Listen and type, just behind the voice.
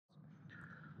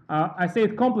I say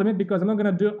it complement because I'm not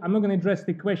going to address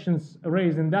the questions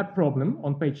raised in that problem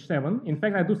on page 7. In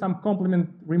fact, I do some complement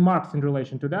remarks in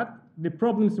relation to that. The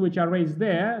problems which are raised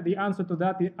there, the answer to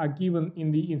that are given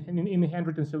in the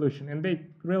handwritten solution, and they're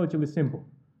relatively simple.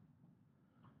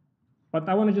 But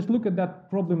I want to just look at that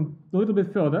problem a little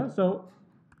bit further. So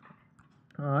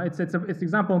it's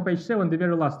example on page 7, the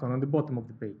very last one on the bottom of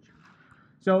the page.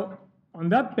 So on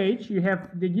that page, you're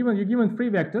given 3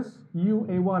 vectors, u,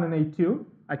 a1, and a2.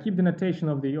 I keep the notation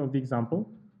of the example.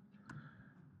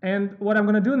 And what I'm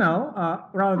going to do now,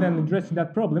 rather than addressing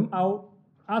that problem, I'll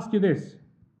ask you this.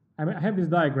 I have this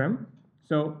diagram.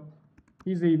 So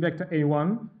here's a vector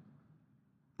a1,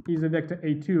 here's a vector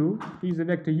a2, here's a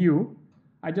vector u.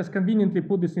 I just conveniently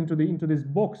put this into this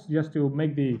box just to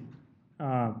make the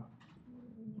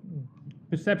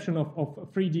perception of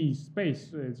 3D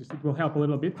space. It will help a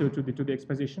little bit to the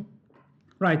exposition.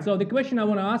 Right, so the question I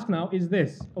want to ask now is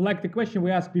this. Like the question we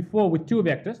asked before with 2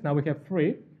 vectors, now we have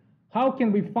 3. How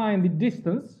can we find the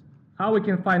distance? How we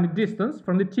can find the distance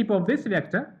from the tip of this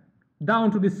vector down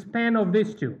to the span of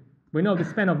these 2? We know the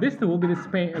span of this 2 will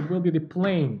be the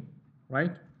plane,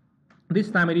 right? This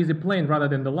time it is a plane rather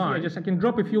than the line. I can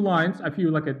drop a few lines,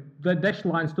 dashed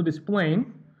lines to this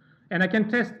plane, and I can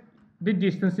test the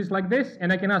distances like this,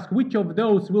 and I can ask which of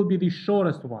those will be the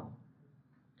shortest one.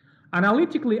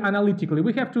 Analytically,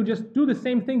 we have to just do the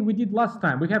same thing we did last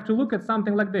time. We have to look at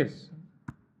something like this.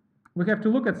 Let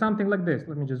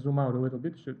me just zoom out a little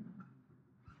bit.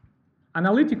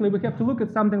 Analytically, we have to look at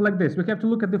something like this. We have to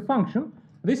look at the function.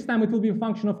 This time it will be a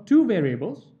function of 2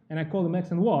 variables, and I call them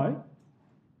x and y.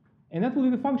 And that will be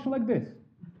the function like this.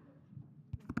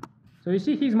 So you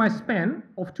see, here's my span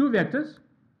of 2 vectors.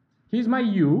 Here's my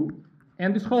u,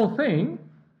 and this whole thing,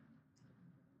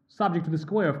 subject to the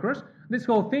square, of course, this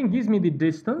whole thing gives me the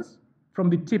distance from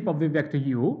the tip of the vector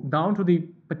u down to the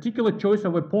particular choice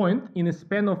of a point in a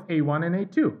span of a1 and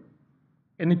a2.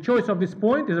 And the choice of this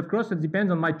point is, of course, it depends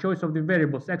on my choice of the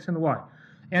variables x and y.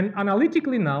 And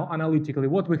analytically,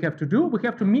 what we have to do, we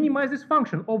have to minimize this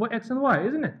function over x and y,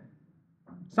 isn't it?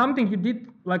 Something you did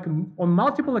like on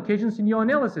multiple occasions in your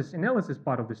analysis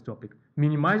part of this topic,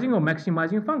 minimizing or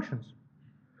maximizing functions.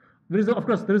 Of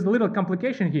course, there is a little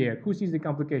complication here. Who sees the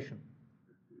complication?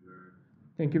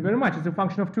 Thank you very much. It's a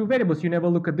function of 2 variables. You never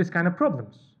look at this kind of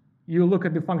problems. You look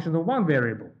at the function of 1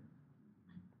 variable.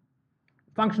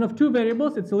 Function of 2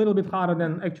 variables, it's a little bit harder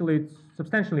than, actually it's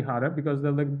substantially harder because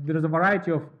there is a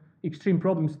variety of extreme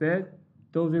problems there.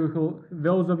 Those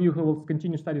of you who will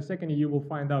continue to study second year, you will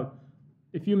find out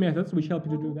a few methods which help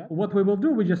you to do that. What we will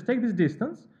do, we just take this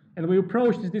distance and we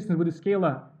approach this distance with a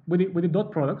scalar, with the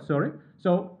dot product, sorry.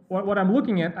 So what I'm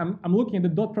looking at, I'm looking at the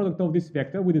dot product of this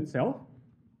vector with itself.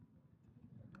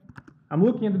 I'm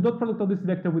looking at the dot product of this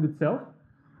vector with itself.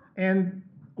 And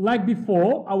like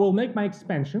before, I will make my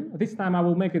expansion. This time I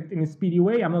will make it in a speedy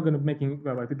way. I'm not going to make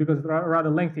it because it's a rather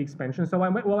lengthy expansion. So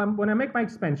when I make my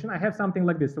expansion, I have something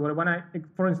like this. So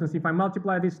for instance, if I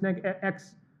multiply this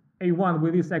x a1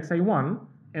 with this x a1,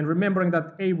 and remembering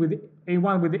that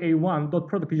a1 with the a1 dot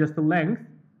product is just the length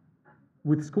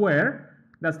with square,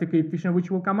 that's the coefficient which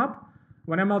will come up.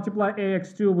 When I multiply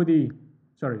ax2 with the,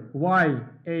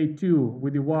 ya2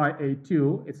 with the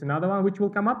ya2, it's another one which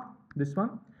will come up, this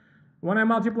one. When I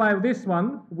multiply this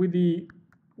one with the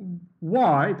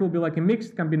y, it will be like a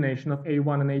mixed combination of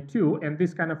a1 and a2, and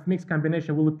this kind of mixed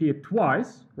combination will appear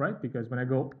twice, right? Because when I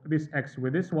go this x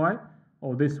with this y,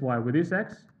 or this y with this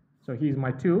x, so here's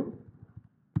my 2.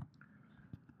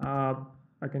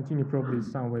 I continue probably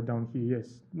somewhere down here,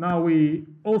 yes. Now we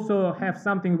also have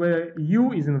something where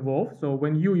u is involved. So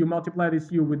when you multiply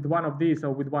this u with one of these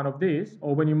or with one of these,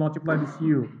 or when you multiply this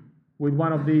u with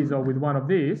one of these or with one of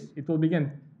these, it will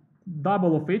begin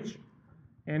double of each,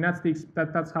 and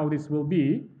that's how this will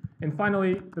be. And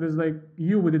finally, there is like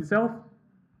u with itself.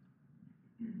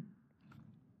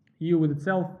 U with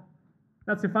itself.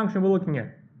 That's the function we're looking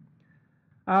at.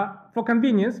 For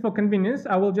convenience,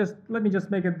 let me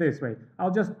just make it this way.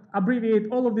 I'll just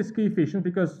abbreviate all of these coefficients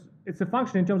because it's a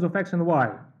function in terms of x and y.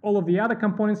 All of the other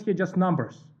components here just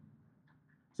numbers.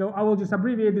 So I will just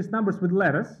abbreviate these numbers with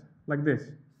letters like this.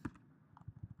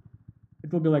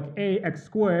 It will be like ax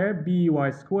squared,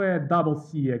 by squared, double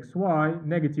cxy,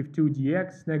 negative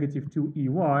 2dx, negative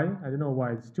 2ey. I don't know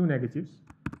why it's 2 negatives,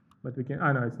 but we can,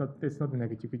 no, it's not a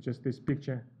negative, it's just this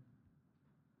picture.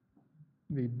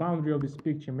 The boundary of this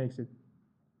picture makes it,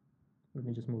 let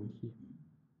me just move it here.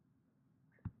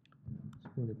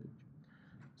 Move the picture.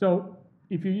 So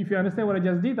if you understand what I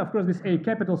just did, of course this A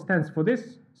capital stands for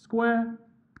this square,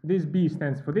 this B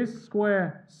stands for this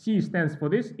square, C stands for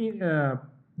this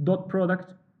dot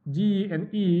product, D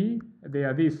and E, they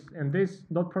are this and this,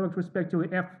 dot product respectively,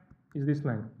 F is this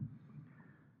length.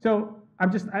 So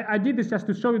I did this just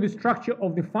to show you the structure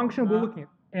of the function we're looking at.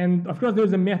 And of course,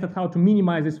 there's a method how to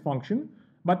minimize this function.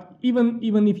 But even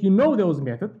if you know those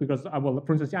methods, because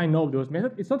for instance, I know those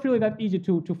methods, it's not really that easy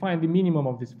to find the minimum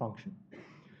of this function.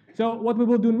 So what we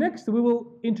will do next, we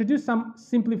will introduce some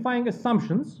simplifying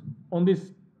assumptions on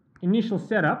this initial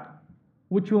setup,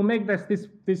 which will make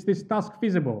this task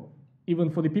feasible, even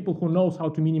for the people who knows how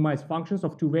to minimize functions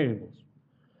of two variables.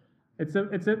 It's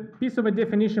a piece of a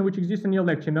definition which exists in your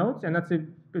lecture notes, and it's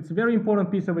a very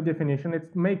important piece of a definition.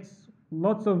 It makes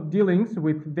lots of dealings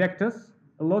with vectors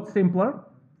a lot simpler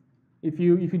if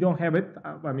you don't have it.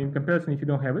 I mean, comparison if you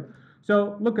don't have it.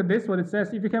 So look at this, what it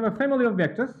says. If you have a family of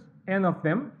vectors, n of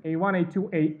them, a1,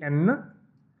 a2, an,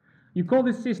 you call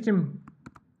this system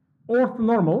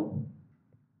orthonormal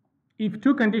if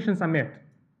two conditions are met.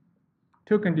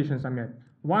 Two conditions are met.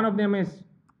 One of them is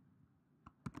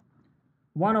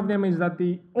that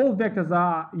all vectors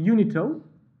are unital.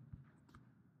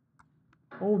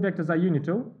 All vectors are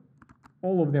unital.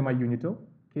 All of them are unital,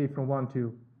 okay, from 1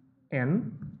 to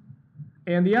n.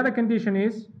 And the other condition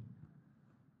is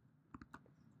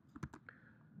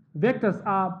vectors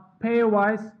are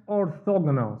pairwise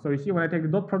orthogonal. So you see when I take the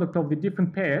dot product of the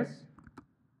different pairs,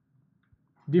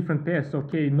 so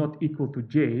k not equal to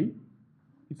j,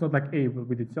 it's not like a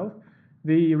with itself,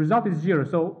 the result is 0.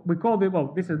 So we call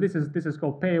this is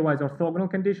called pairwise orthogonal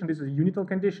condition. This is a unital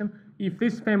condition. If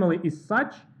this family is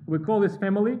such, we call this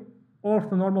family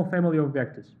orthonormal family of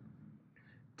vectors.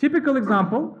 Typical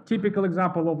example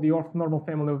of the orthonormal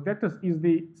family of vectors is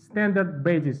the standard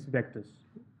basis vectors.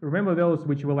 Remember those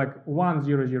which were like 1,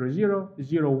 0, 0, 0,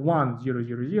 0, 1, 0,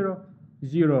 0, 0,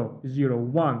 0, 0,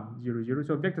 1, 0, 0.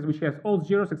 So vectors which has all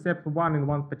zeros except one in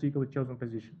one particular chosen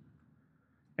position.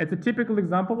 It's a typical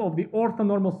example of the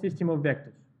orthonormal system of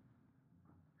vectors.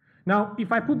 Now,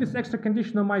 if I put this extra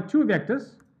condition on my two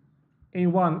vectors,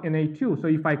 a1 and a2, so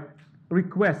if I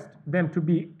request them to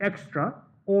be extra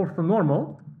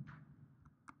orthonormal,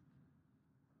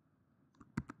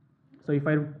 so if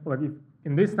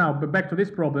in this now, but back to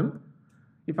this problem,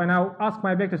 if I now ask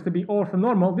my vectors to be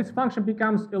orthonormal, this function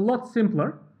becomes a lot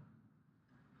simpler,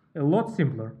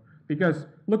 because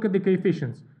look at the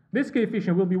coefficients. This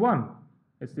coefficient will be 1.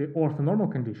 It's the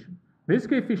orthonormal condition. This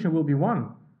coefficient will be 1.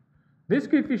 This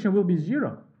coefficient will be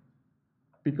 0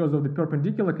 because of the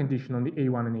perpendicular condition on the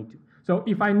a1 and a2. So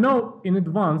if I know in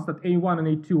advance that a1 and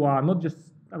a2 are not just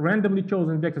randomly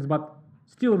chosen vectors, but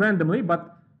still randomly,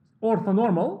 but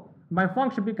orthonormal, my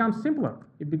function becomes simpler.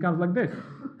 It becomes like this.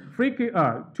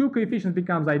 Two coefficients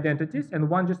becomes identities, and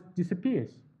one just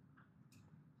disappears.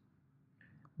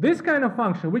 This kind of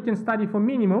function we can study for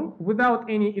minimum without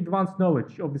any advanced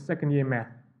knowledge of the second year math.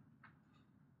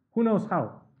 Who knows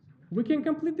how? We can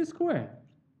complete the square.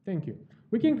 Thank you.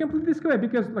 We can complete the square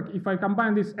because like, if I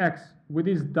combine this x with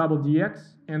this double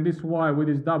dx and this y with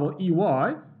this double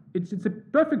ey, it's a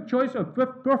perfect choice or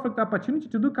perfect opportunity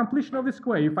to do completion of the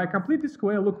square. If I complete the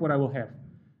square, look what I will have.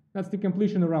 That's the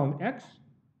completion around x.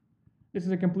 This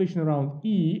is a completion around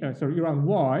around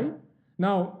y.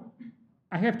 Now,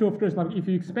 I have to, of course, like if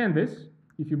you expand this,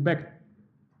 if you try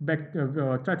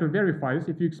to verify this,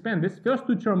 if you expand this, first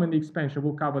two term in the expansion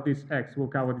will cover this x, will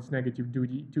cover this negative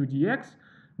 2dx,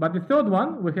 but the third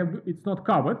one, it's not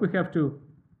covered, we have to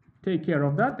take care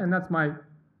of that, and that's my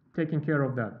taking care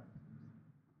of that.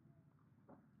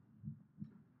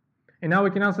 And now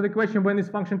we can answer the question when this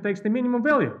function takes the minimum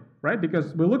value, right?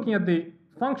 Because we're looking at the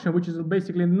function, which is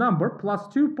basically a number plus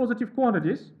two positive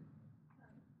quantities,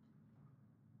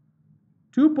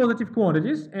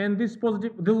 and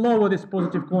the lower these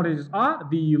positive quantities are,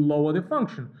 the lower the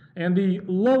function. And the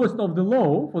lowest of the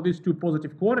low for these two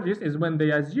positive quantities is when they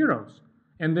are zeros.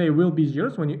 And they will be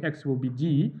zeros when your x will be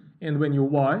d, and when your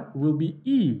y will be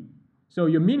e. So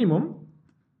your minimum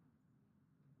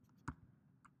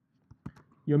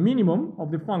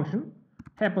of the function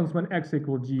happens when x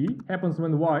equal g, happens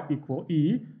when y equal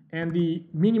e, and the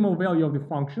minimal value of the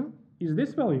function is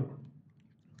this value.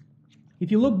 If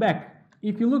you look back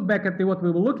at what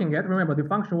we were looking at, remember the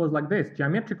function was like this.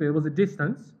 Geometrically, it was a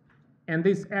distance, and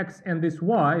this x and this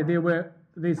y, they were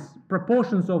these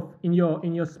proportions in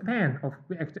your span of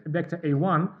vector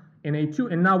a1 and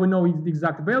a2, and now we know the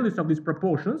exact values of these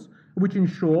proportions, which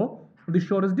ensure the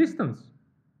shortest distance.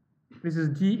 This is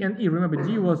d and e. Remember,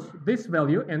 d was this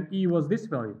value and e was this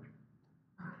value.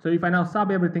 So if I now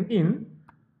sub everything in,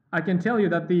 I can tell you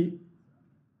that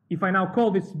if I now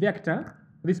call this vector,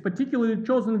 this particularly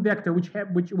chosen vector which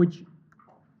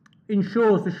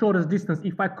ensures the shortest distance,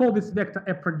 if I call this vector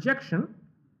a projection,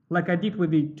 like I did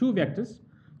with the two vectors,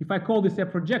 If I call this a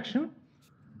projection,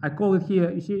 I call it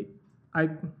here, you see,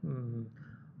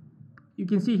 you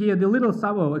can see here the little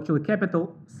actually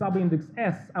capital subindex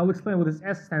S. I'll explain what this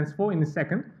S stands for in a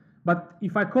second. But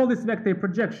if I call this vector a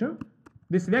projection,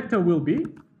 this vector will be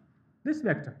this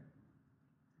vector.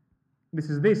 This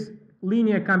is this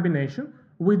linear combination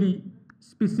with the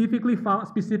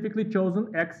specifically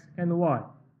chosen X and Y.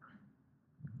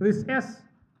 This S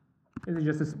is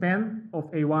just a span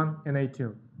of A1 and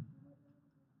A2.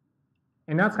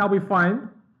 And that's how we find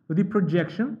the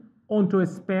projection onto a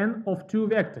span of two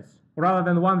vectors rather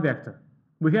than one vector.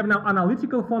 We have now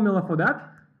analytical formula for that.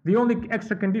 The only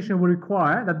extra condition we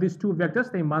require that these two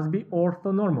vectors, they must be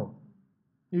orthonormal.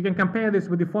 You can compare this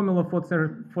with the formula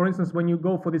for instance, when you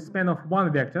go for the span of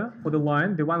one vector for the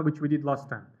line, the one which we did last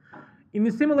time. In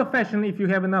a similar fashion, if you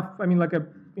have enough,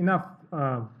 enough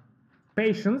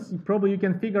patience, you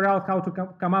can figure out how to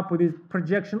come up with this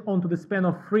projection onto the span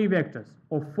of three vectors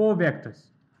or four vectors,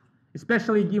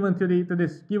 especially given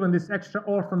this extra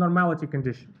orthonormality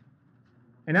condition.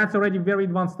 And that's already very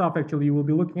advanced stuff. Actually, you will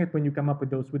be looking at when you come up with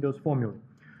those formulae.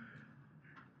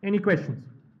 Any questions?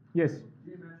 Yes.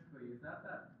 Geometrically, is that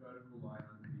vertical line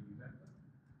on the vector?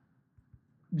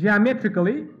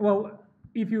 Geometrically, well,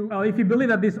 if you believe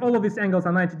that all of these angles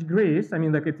are 90 degrees, I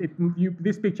mean, like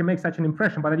this picture makes such an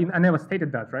impression, but I never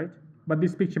stated that, right? But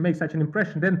this picture makes such an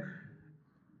impression. Then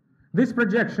this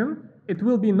projection, it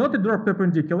will be not a drop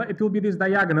perpendicular. It will be this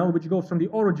diagonal which goes from the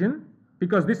origin,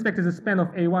 because this vector is a span of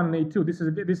A1 and A2. This is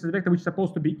a vector which is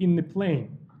supposed to be in the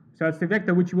plane. So it's the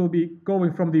vector which will be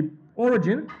going from the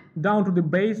origin down to the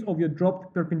base of your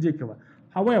dropped perpendicular.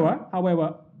 However,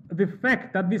 the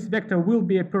fact that this vector will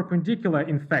be a perpendicular,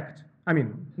 in fact, I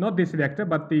mean, not this vector,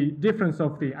 but the difference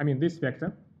of this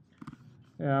vector,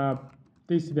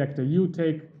 you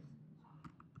take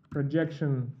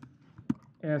projection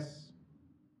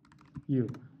SU,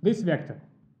 this vector.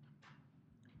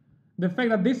 The fact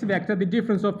that this vector, the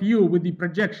difference of U with the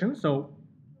projection, so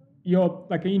your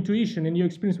intuition and your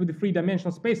experience with the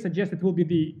three-dimensional space suggests it will be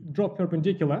the drop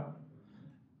perpendicular.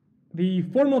 The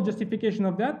formal justification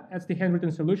of that's the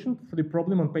handwritten solution for the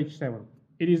problem on page 7.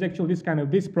 It is actually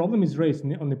this problem is raised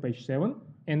on the page 7,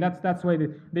 and that's why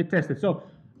they tested. So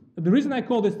the reason I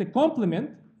call this the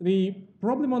complement, the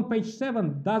problem on page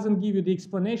 7 doesn't give you the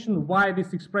explanation why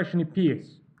this expression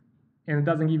appears, and it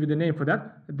doesn't give you the name for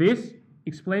that. This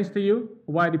explains to you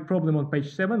why the problem on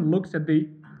page 7 looks at the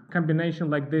combination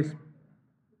like this.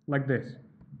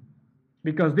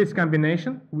 Because this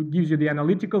combination gives you the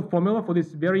analytical formula for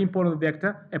this very important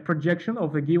vector, a projection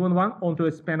of a given one onto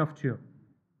a span of 2.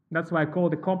 That's why I call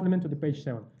it the complement to the page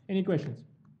 7. Any questions?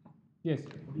 Yes?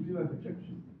 What do you do by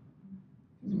projection?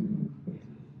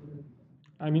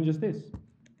 I mean just this.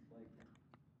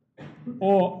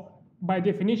 Or by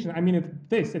definition, I mean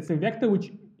it's a vector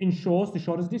which ensures the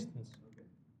shortest distance. Okay.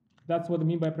 That's what I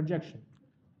mean by projection.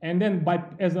 And then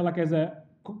as a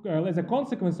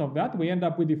consequence of that, we end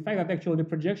up with the fact that actually the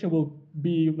projection will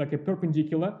be like a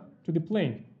perpendicular to the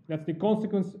plane. That's the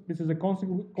consequence. This is a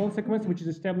consequence which is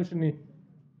established in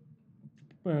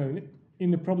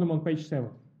the problem on page 7.